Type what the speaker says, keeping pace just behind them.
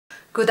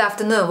Good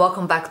afternoon,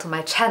 welcome back to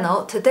my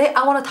channel. Today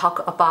I want to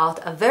talk about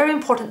a very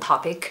important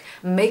topic,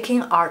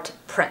 making art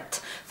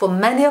print. For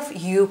many of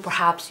you,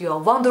 perhaps you are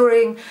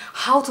wondering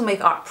how to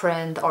make art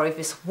print, or if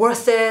it's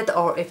worth it,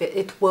 or if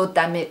it will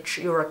damage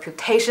your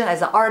reputation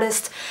as an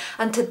artist.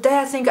 And today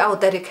I think I will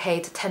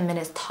dedicate 10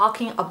 minutes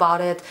talking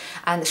about it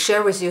and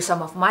share with you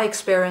some of my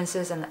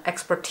experiences and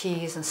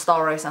expertise and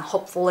stories, and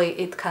hopefully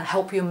it can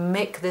help you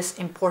make this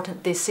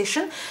important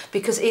decision,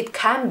 because it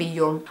can be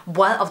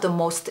one of the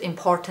most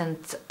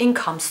important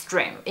income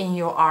stream in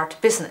your art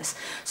business.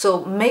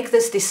 So make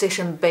this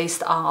decision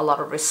based on a lot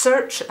of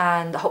research,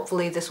 and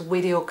hopefully this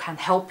video can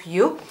help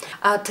you.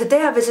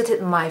 Today I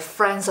visited my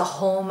friend's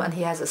home, and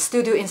he has a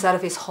studio inside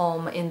of his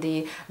home in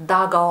the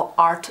Dagao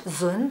Art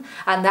Zone,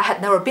 and I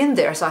had never been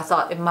there, so I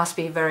thought it must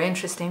be very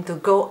interesting to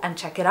go and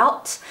check it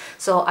out.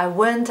 So I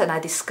went and I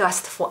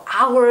discussed for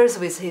hours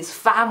with his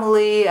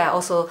family. I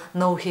also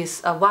know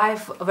his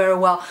wife very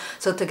well,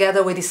 so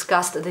together we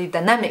discussed the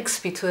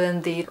dynamics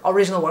between the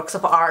original works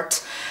of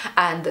art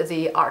and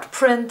the art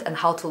print, and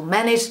how to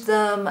manage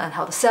them and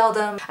how to sell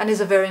them. And it's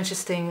a very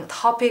interesting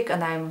topic,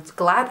 and I'm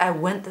glad I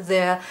went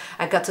there.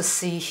 I got to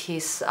see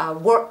his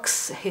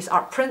works, his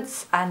art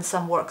prints, and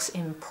some works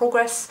in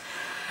progress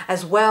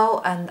as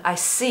well, and I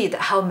see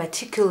how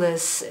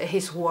meticulous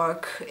his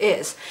work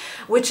is,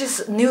 which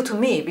is new to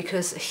me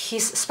because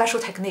his special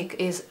technique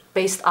is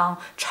based on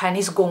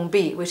Chinese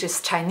gongbi, which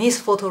is Chinese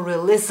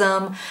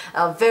photorealism,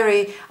 a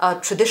very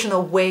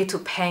traditional way to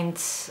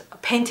paint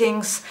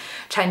paintings,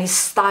 Chinese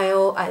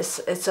style.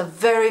 It's a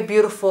very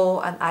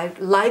beautiful, and I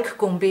like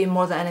gongbi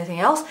more than anything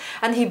else.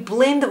 And he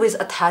blended with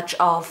a touch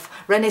of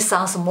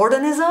Renaissance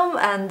modernism,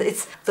 and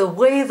it's the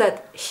way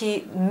that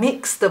he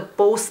mixed the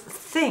both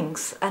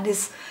things, and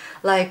it's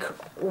like,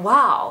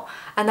 wow.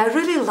 And I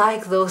really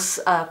like those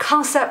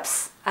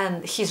concepts,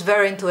 and he's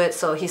very into it,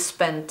 so he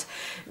spent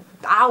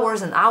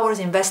hours and hours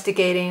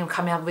investigating,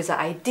 coming up with an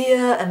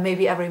idea, and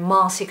maybe every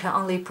month he can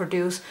only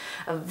produce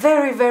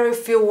very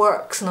few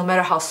works, no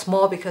matter how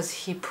small, because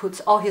he puts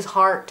all his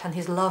heart and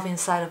his love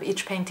inside of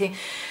each painting.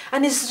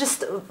 And it's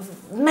just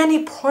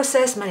many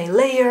process, many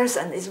layers,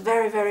 and it's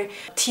very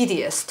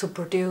tedious to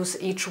produce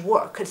each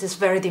work. It is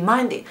very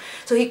demanding.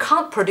 So he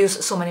can't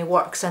produce so many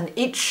works, and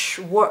each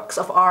works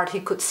of art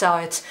he could sell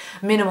it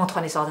minimum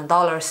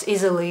 $20,000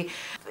 easily.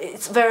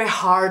 It's very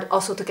hard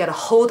also to get a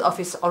hold of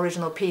his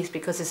original piece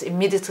because it's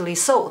immediately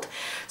sold.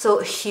 So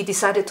he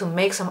decided to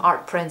make some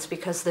art prints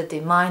because the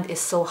demand is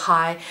so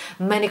high.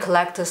 Many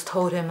collectors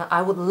told him,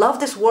 I would love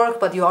this work,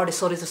 but you already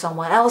sold it to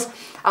someone else.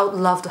 I would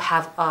love to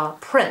have a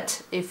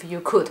print if you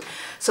could.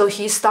 So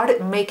he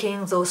started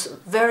making those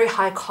very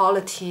high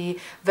quality,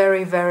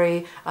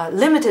 very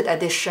limited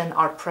edition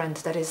art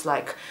print that is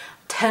like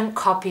 10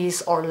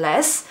 copies or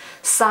less,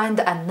 signed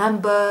and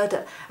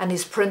numbered, and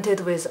is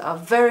printed with a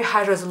very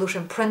high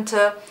resolution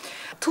printer.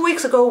 2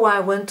 weeks ago when I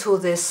went to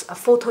this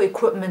photo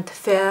equipment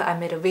fair, I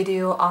made a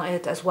video on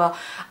it as well.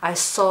 I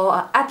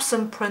saw an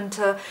Epson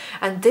printer,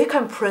 and they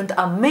can print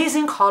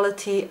amazing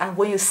quality, and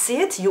when you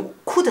see it, you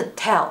couldn't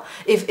tell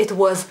if it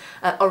was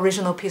an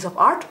original piece of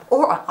art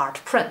or an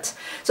art print.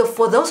 So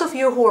for those of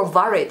you who are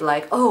worried,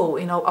 like, oh,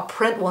 you know, a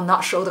print will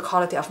not show the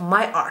quality of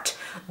my art,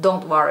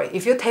 don't worry.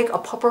 If you take a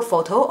proper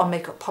photo or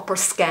make a proper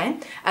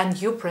scan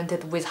and you print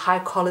it with high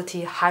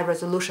quality, high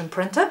resolution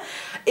printer,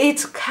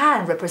 it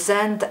can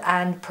represent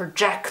and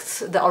project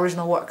the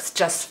original works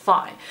just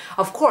fine.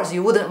 Of course,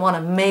 you wouldn't want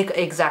to make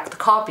exact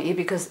copy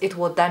because it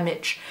will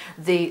damage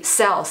the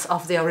sales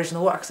of the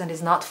original works, and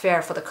it's not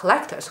fair for the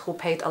collectors who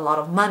paid a lot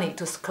of money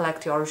to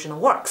collect your original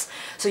works.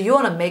 So you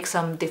want to make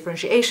some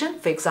differentiation.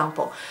 For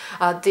example,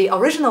 the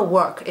original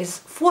work is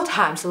 4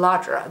 times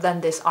larger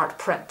than this art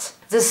print.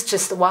 This is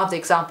just one of the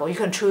examples. You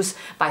can choose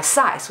by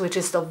size, which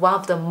is one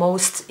of the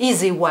most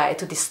easy way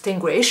to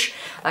distinguish.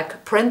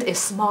 Like print is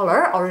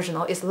smaller,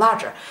 original is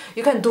larger.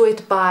 You can do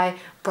it by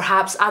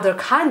perhaps other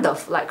kind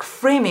of like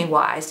framing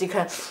wise. You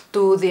can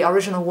do the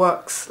original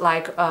works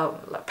like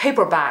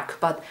paperback,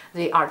 but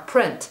the art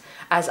print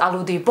as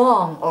alu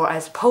dibon or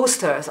as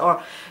posters,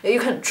 or you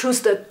can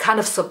choose the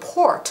kind of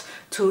support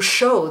to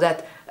show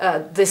that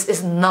this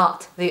is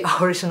not the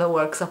original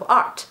works of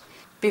art.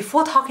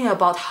 Before talking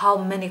about how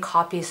many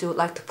copies you would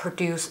like to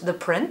produce the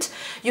print,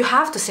 you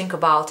have to think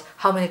about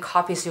how many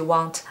copies you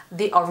want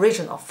the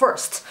original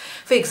first.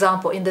 For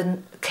example, in the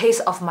case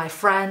of my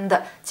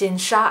friend Jin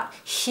Sha,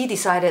 he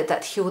decided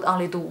that he would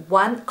only do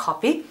 1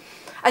 copy.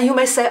 And you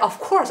may say, of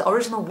course,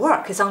 original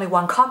work is only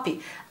 1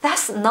 copy.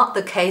 That's not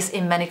the case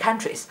in many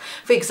countries.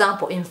 For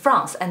example, in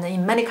France and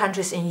in many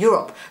countries in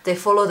Europe, they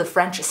follow the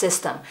French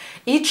system.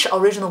 Each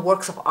original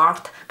works of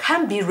art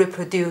can be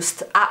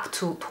reproduced up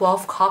to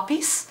 12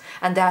 copies,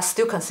 and they are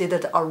still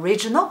considered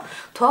original.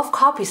 12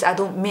 copies, I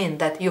don't mean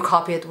that you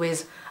copy it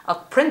with a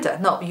printer.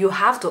 No, you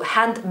have to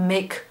hand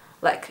make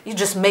Like you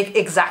just make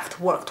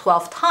exact work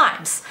 12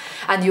 times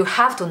and you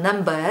have to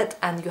number it,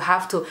 and you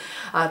have to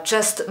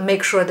just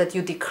make sure that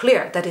you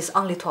declare that it's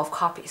only 12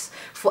 copies.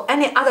 For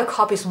any other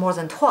copies more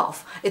than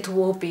 12, it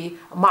will be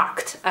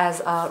marked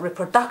as a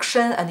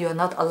reproduction and you're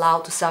not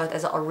allowed to sell it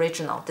as an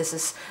original. This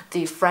is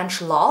the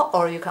French law,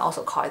 or you can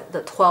also call it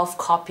the 12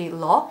 copy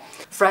law.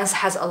 France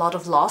has a lot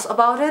of laws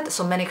about it,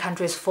 so many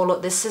countries follow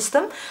this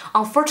system.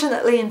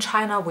 Unfortunately, in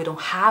China, we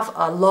don't have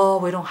a law,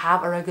 we don't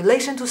have a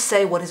regulation to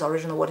say what is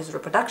original, what is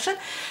reproduction.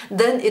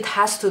 Then it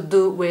has to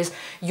do with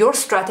your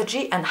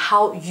strategy and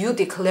how you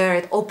declare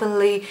it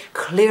openly,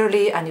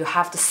 clearly, and you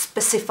have to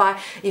specify.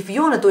 If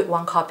you want to do it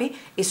one copy,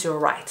 it's your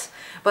right.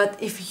 But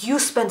if you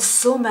spend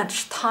so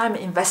much time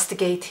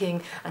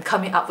investigating and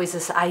coming up with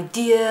this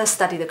idea,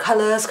 study the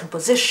colors,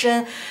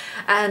 composition,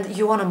 and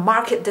you want to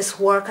market this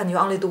work and you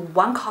only do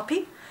one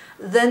copy,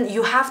 then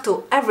you have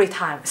to every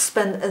time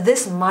spend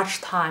this much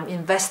time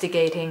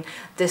investigating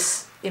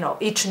this,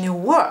 each new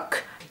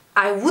work.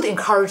 I would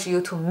encourage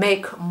you to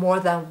make more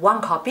than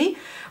one copy,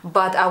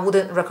 but I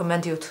wouldn't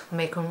recommend you to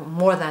make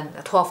more than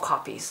 12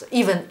 copies,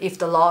 even if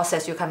the law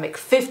says you can make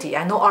 50.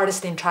 I know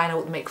artists in China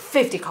would make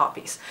 50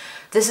 copies.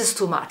 This is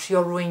too much.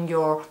 You're ruining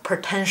your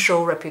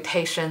potential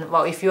reputation.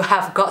 Well, if you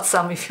have got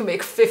some, if you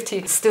make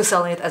 50, still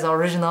selling it as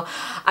original,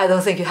 I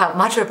don't think you have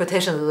much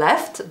reputation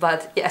left,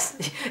 but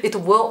yes, it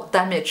will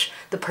damage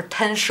the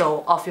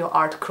potential of your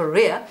art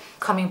career.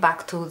 Coming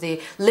back to the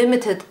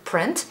limited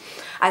print,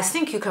 I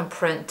think you can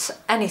print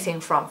anything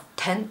from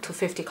 10 to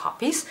 50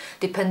 copies,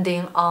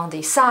 depending on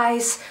the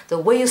size, the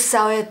way you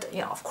sell it,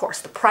 of course,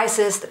 the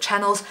prices, the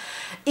channels.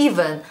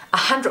 Even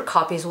 100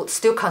 copies would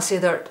still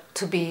consider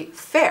to be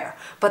fair,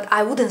 but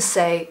I wouldn't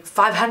say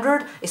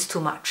 500 is too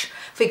much.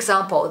 For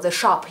example, the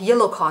shop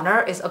Yellow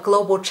Corner is a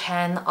global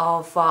chain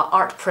of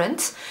art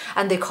prints,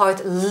 and they call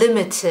it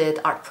limited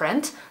art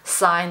print,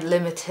 signed,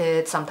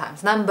 limited,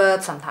 sometimes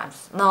numbered,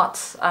 sometimes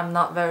not. I'm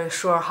not very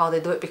sure how they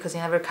do it because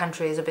in every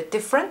country is a bit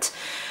different.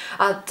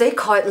 They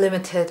call it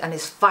limited and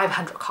it's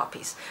 500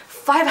 copies.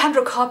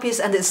 500 copies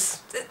and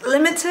it's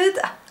limited?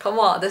 Come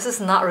on, this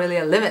is not really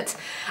a limit.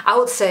 I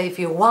would say if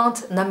you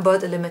want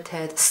numbered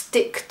limited,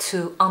 stick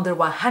to under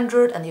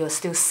 100 and you're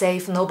still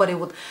safe. Nobody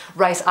would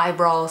raise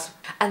eyebrows.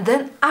 And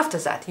then after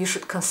that, you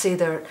should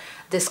consider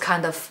this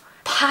kind of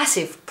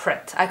passive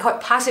print. I call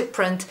it passive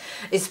print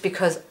is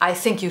because I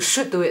think you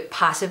should do it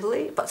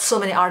passively, but so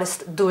many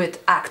artists do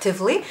it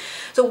actively.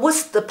 So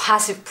what's the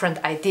passive print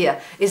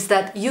idea? Is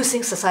that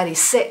using Society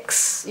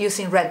 6,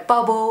 using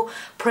Redbubble,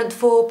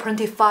 Printful,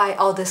 Printify,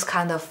 all this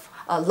kind of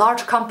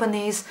large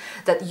companies,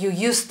 that you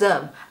use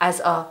them as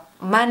a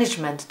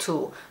management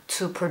tool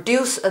to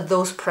produce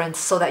those prints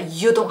so that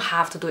you don't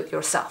have to do it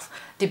yourself.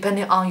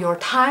 Depending on your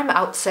time,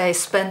 I would say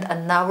spend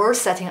an hour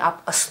setting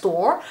up a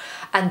store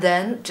and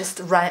then just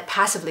run it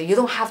passively. You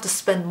don't have to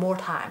spend more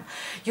time.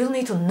 You don't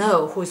need to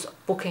know who is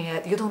booking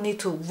it. You don't need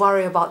to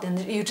worry about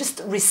it. You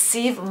just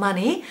receive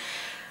money.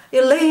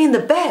 You lay in the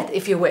bed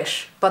if you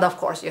wish, but of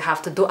course you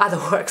have to do other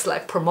works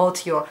like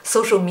promote your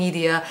social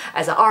media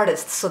as an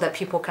artist so that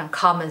people can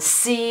come and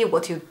see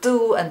what you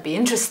do and be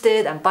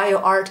interested and buy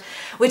your art,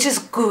 which is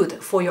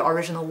good for your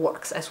original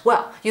works as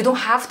well. You don't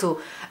have to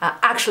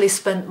actually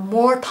spend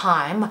more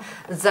time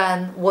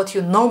than what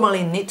you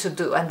normally need to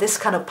do, and this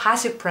kind of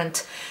passive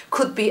print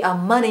could be a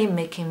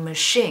money-making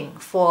machine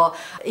for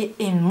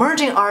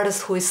emerging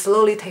artists who is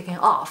slowly taking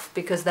off,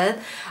 because then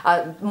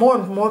more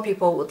and more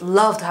people would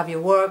love to have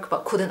your work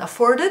but couldn't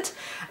afford it.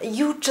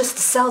 You just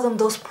sell them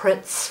those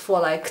prints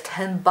for like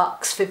 10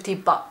 bucks, 50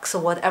 bucks,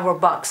 or whatever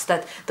bucks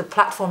that the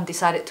platform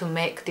decided to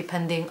make,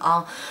 depending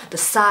on the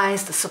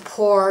size, the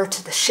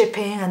support, the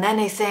shipping and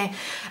anything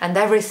and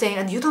everything,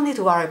 and you don't need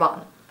to worry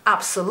about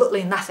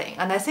absolutely nothing.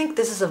 And I think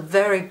this is a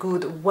very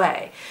good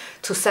way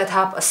to set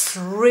up a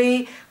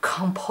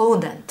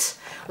 3-component,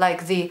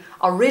 like the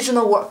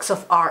original works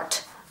of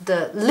art,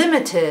 the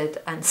limited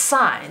and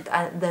signed,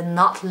 and the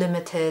not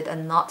limited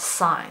and not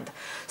signed,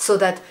 so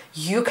that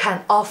you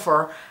can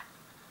offer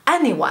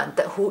anyone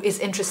who is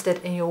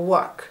interested in your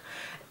work,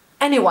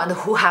 anyone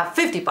who have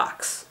 50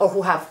 bucks or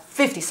who have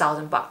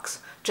 50,000 bucks,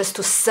 just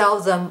to sell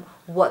them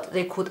what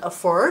they could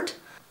afford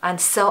and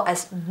sell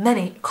as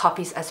many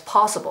copies as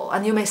possible.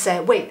 And you may say,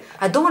 wait,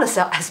 I don't want to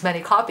sell as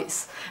many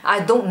copies. I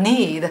don't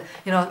need,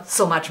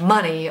 so much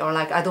money, or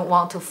like I don't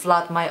want to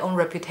flood my own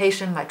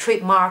reputation, my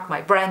trademark,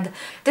 my brand.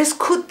 This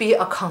could be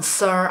a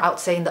concern, I would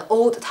say, in the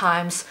old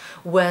times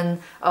when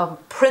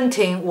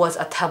printing was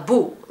a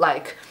taboo,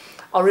 like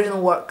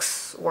original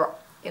works were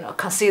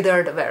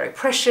considered very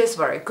precious,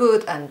 very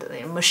good, and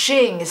the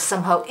machine is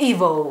somehow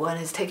evil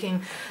and is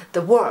taking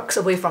the works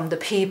away from the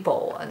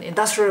people. And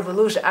Industrial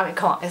Revolution, I mean,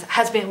 come on, it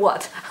has been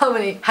what? How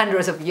many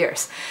hundreds of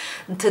years?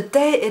 And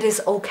today it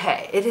is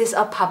okay. It is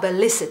a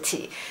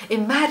publicity.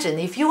 Imagine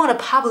if you want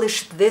to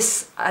publish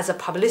this as a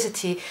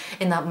publicity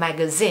in a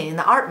magazine,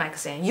 an art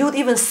magazine, you would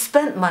even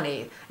spend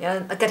money,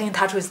 getting in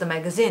touch with the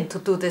magazine to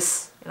do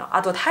this,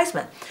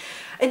 advertisement.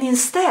 And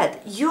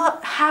instead, you're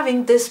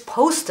having this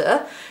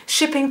poster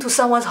shipping to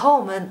someone's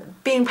home and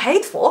being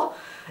paid for.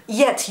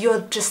 yet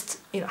you're just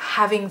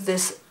having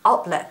this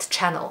outlet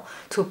channel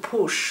to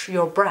push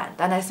your brand.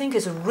 And I think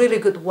it's a really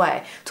good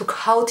way to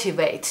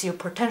cultivate your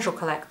potential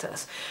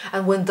collectors.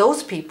 And when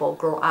those people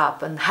grow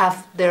up and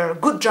have their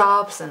good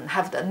jobs and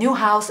have the new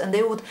house, and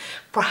they would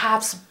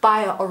perhaps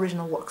buy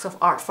original works of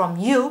art from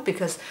you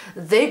because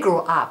they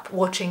grew up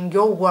watching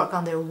your work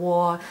on their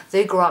wall,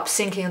 they grew up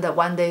thinking that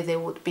one day they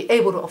would be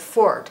able to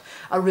afford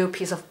a real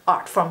piece of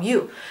art from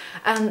you.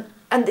 And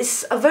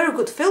it's a very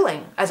good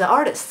feeling as an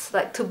artist,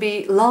 like to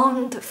be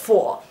longed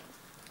for.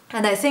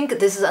 And I think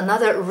this is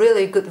another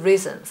really good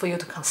reason for you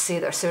to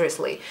consider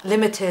seriously,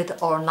 limited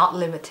or not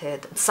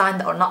limited,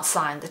 signed or not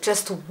signed,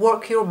 just to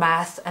work your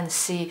math and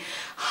see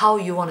how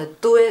you want to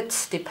do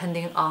it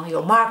depending on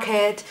your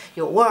market,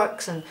 your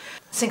works, and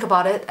think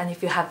about it. And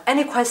if you have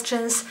any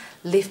questions,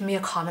 leave me a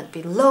comment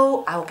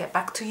below. I will get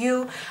back to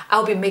you.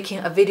 I'll be making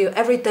a video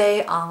every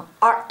day on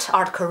art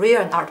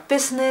career and art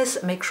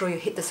business. Make sure you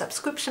hit the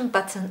subscription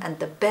button and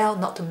the bell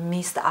not to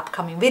miss the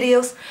upcoming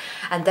videos.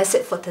 And that's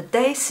it for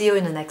today. See you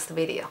in the next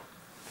video.